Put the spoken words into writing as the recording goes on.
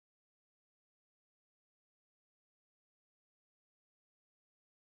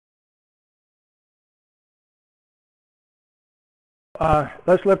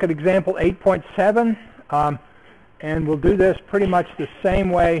let's look at example 8.7, and we'll do this pretty much the same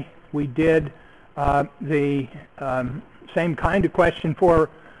way we did the same kind of question for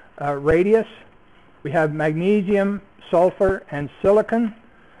radius. We have magnesium, sulfur, and silicon,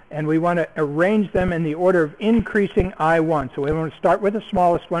 and we want to arrange them in the order of increasing I1. So we want to start with the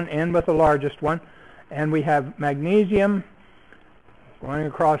smallest one, end with the largest one, and we have magnesium going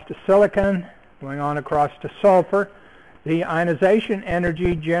across to silicon, going on across to sulfur. The ionization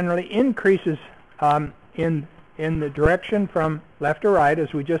energy generally increases in the direction from left to right,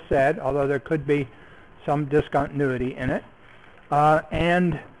 as we just said, although there could be some discontinuity in it.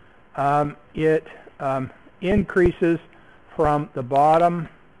 And it increases from the bottom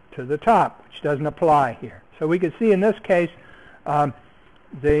to the top, which doesn't apply here. So we can see in this case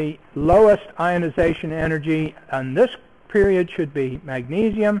the lowest ionization energy on this period should be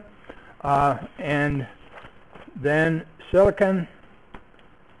magnesium, and then silicon,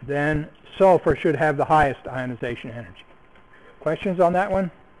 then sulfur should have the highest ionization energy. Questions on that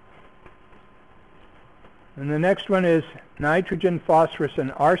one? And the next one is nitrogen, phosphorus,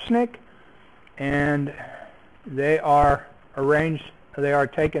 and arsenic, and they are arranged, they are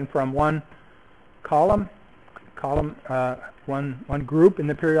taken from one column, one group in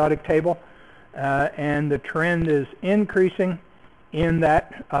the periodic table, and the trend is increasing in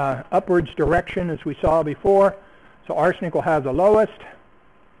that upwards direction as we saw before. So arsenic will have the lowest,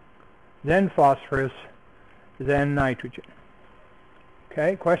 then phosphorus, then nitrogen.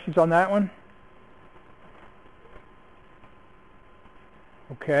 Okay, questions on that one?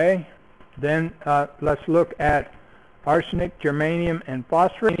 Okay, then let's look at arsenic, germanium, and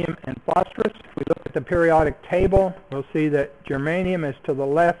phosphorus. If we look at the periodic table, we'll see that germanium is to the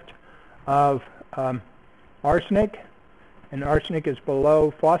left of arsenic, and arsenic is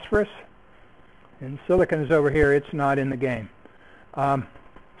below phosphorus, and silicon is over here. It's not in the game.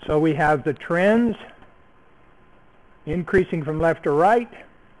 So we have the trends increasing from left to right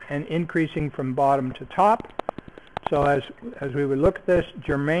and increasing from bottom to top. So as we would look at this,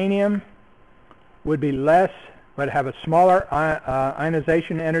 germanium would be less, would have a smaller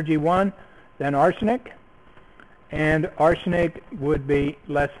ionization energy 1 than arsenic, and arsenic would be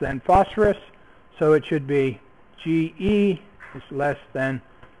less than phosphorus, so it should be Ge is less than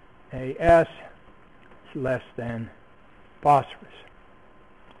As, is less than phosphorus.